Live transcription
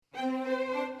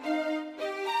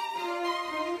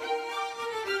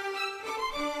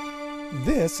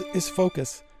This is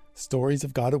Focus, stories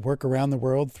of God at work around the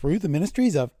world through the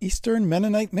ministries of Eastern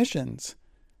Mennonite Missions.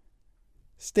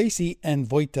 Stacy and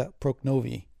Vojta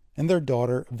Proknovi and their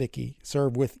daughter Vicky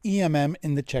serve with EMM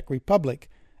in the Czech Republic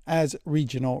as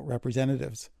regional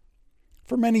representatives.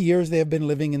 For many years they have been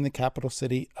living in the capital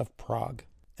city of Prague,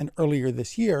 and earlier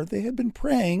this year they had been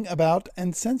praying about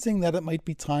and sensing that it might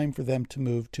be time for them to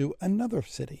move to another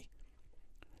city.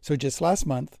 So just last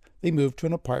month they moved to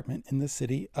an apartment in the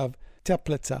city of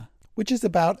Teplice, which is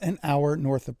about an hour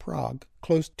north of Prague,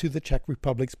 close to the Czech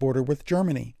Republic's border with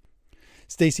Germany.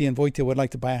 Stacy and Vojta would like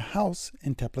to buy a house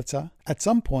in Teplice at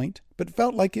some point, but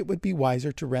felt like it would be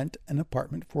wiser to rent an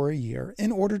apartment for a year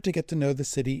in order to get to know the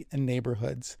city and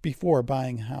neighborhoods before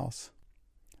buying a house.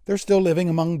 They're still living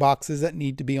among boxes that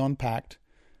need to be unpacked,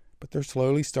 but they're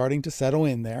slowly starting to settle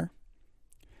in there.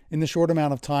 In the short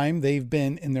amount of time they've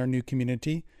been in their new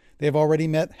community, they've already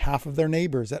met half of their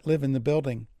neighbors that live in the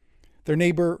building. Their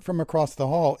neighbor from across the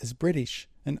hall is British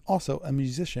and also a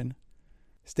musician.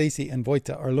 Stacy and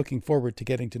Vojta are looking forward to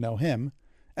getting to know him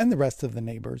and the rest of the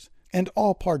neighbors and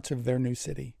all parts of their new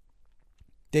city.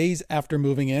 Days after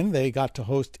moving in, they got to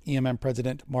host EMM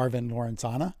President Marvin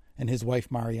Lorenzana and his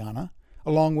wife Mariana,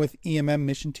 along with EMM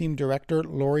Mission Team Director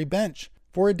Lori Bench,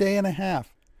 for a day and a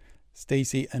half.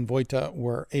 Stacy and Vojta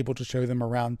were able to show them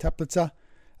around Teplice,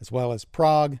 as well as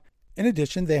Prague. In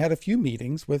addition, they had a few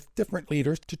meetings with different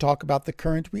leaders to talk about the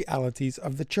current realities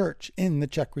of the church in the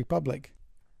Czech Republic.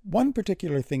 One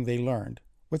particular thing they learned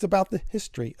was about the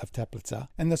history of Teplice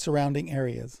and the surrounding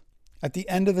areas. At the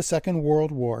end of the Second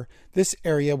World War, this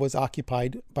area was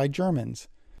occupied by Germans,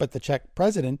 but the Czech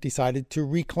president decided to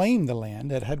reclaim the land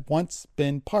that had once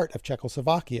been part of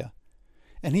Czechoslovakia,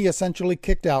 and he essentially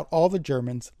kicked out all the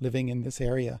Germans living in this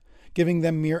area, giving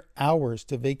them mere hours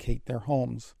to vacate their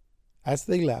homes. As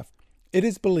they left, it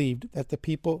is believed that the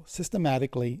people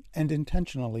systematically and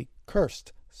intentionally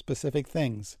cursed specific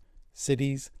things: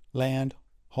 cities, land,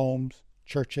 homes,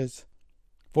 churches.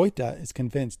 Vojta is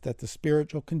convinced that the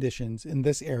spiritual conditions in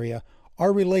this area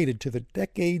are related to the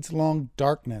decades-long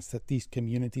darkness that these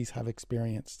communities have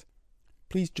experienced.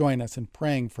 Please join us in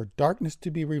praying for darkness to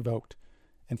be revoked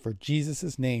and for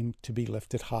Jesus' name to be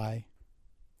lifted high.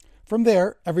 From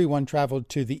there, everyone traveled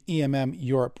to the EMM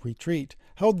Europe retreat,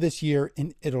 held this year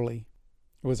in Italy.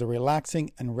 It was a relaxing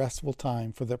and restful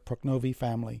time for the Proknovi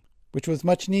family, which was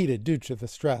much needed due to the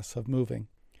stress of moving.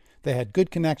 They had good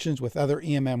connections with other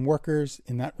EMM workers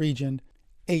in that region,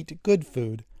 ate good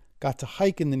food, got to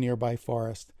hike in the nearby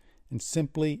forest, and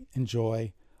simply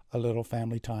enjoy a little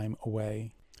family time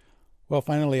away. Well,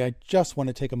 finally, I just want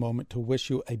to take a moment to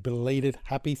wish you a belated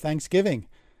Happy Thanksgiving.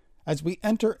 As we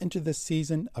enter into this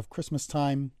season of Christmas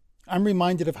time, I'm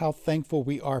reminded of how thankful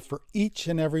we are for each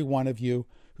and every one of you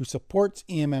who supports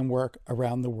EMM work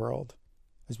around the world.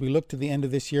 As we look to the end of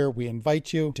this year, we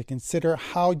invite you to consider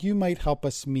how you might help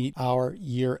us meet our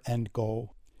year-end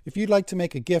goal. If you'd like to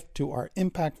make a gift to our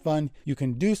Impact Fund, you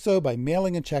can do so by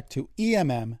mailing a check to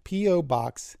EMM P.O.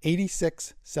 Box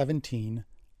 8617,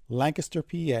 Lancaster,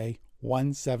 PA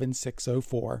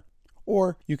 17604,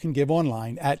 or you can give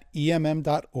online at emm.org/give.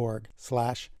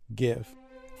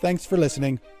 Thanks for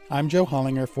listening. I'm Joe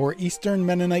Hollinger for Eastern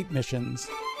Mennonite Missions.